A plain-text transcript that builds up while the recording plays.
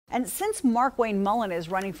And since Mark Wayne Mullen is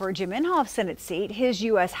running for Jim Inhofe's Senate seat, his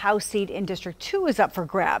U.S. House seat in District 2 is up for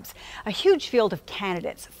grabs. A huge field of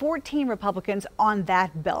candidates, 14 Republicans on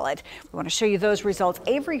that ballot. We want to show you those results.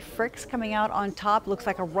 Avery Frix coming out on top. Looks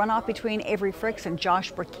like a runoff between Avery Frix and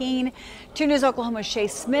Josh Brecheen. 2 News Oklahoma's Shay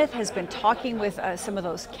Smith has been talking with some of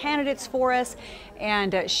those candidates for us,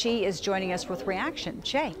 and she is joining us with reaction.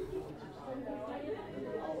 Shay.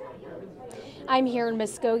 I'm here in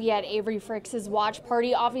Muskogee at Avery Frix's watch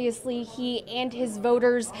party. Obviously, he and his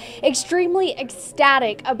voters extremely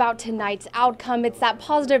ecstatic about tonight's outcome. It's that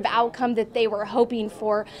positive outcome that they were hoping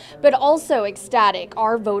for, but also ecstatic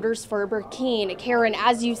are voters for Brecheen. Karen,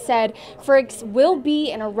 as you said, Frix will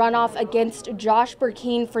be in a runoff against Josh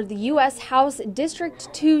Brecheen for the U.S. House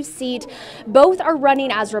District 2 seat. Both are running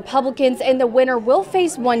as Republicans, and the winner will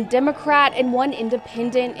face one Democrat and one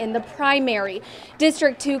independent in the primary.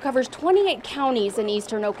 District 2 covers 28 counties in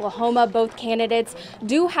eastern Oklahoma. Both candidates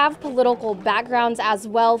do have political backgrounds as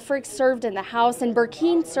well. Frix served in the House and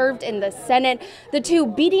Brecheen served in the Senate. The two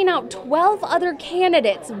beating out 12 other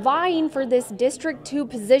candidates vying for this District 2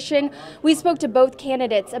 position. We spoke to both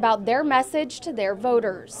candidates about their message to their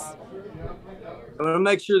voters. I want to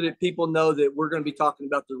make sure that people know that we're going to be talking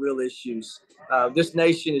about the real issues. This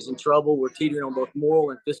nation is in trouble. We're teetering on both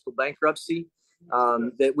moral and fiscal bankruptcy.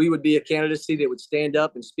 That we would be a candidacy that would stand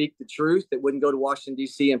up and speak the truth, that wouldn't go to Washington,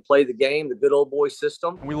 D.C. and play the game, the good old boy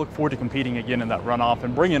system. We look forward to competing again in that runoff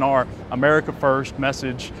and bringing our America First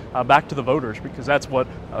message back to the voters, because that's what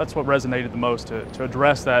resonated the most, to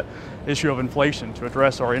address that issue of inflation, to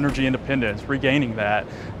address our energy independence, regaining that,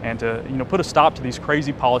 and to put a stop to these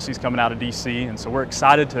crazy policies coming out of D.C. And so we're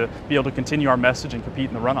excited to be able to continue our message and compete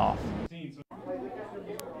in the runoff.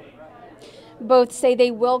 Both say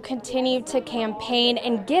they will continue to campaign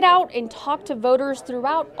and get out and talk to voters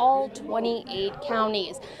throughout all 28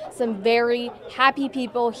 counties. Some very happy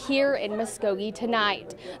people here in Muskogee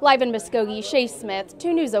tonight. Live in Muskogee, Shay Smith,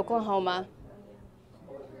 2 News Oklahoma.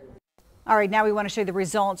 All right, now we want to show you the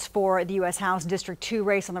results for the U.S. House District 2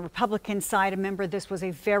 race on the Republican side. Remember, this was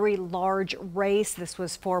a very large race. This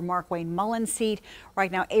was for Mark Wayne Mullen's seat.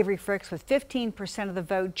 Right now, Avery Frix with 15% of the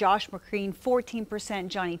vote, Josh Brecheen 14%,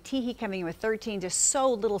 Johnny Teehee coming in with 13%. Just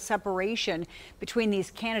so little separation between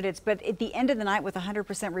these candidates. But at the end of the night, with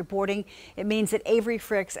 100% reporting, it means that Avery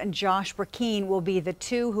Frix and Josh Brecheen will be the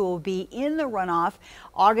two who will be in the runoff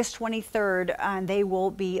August 23rd, and they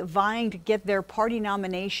will be vying to get their party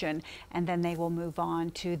nomination, and then they will move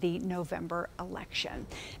on to the November election.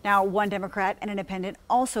 Now, one Democrat and independent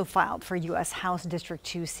also filed for U.S. House District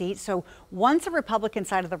 2 seat. So once the Republican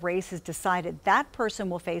side of the race is decided, that person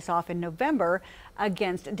will face off in November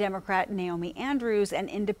against Democrat Naomi Andrews and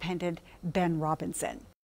independent Ben Robinson.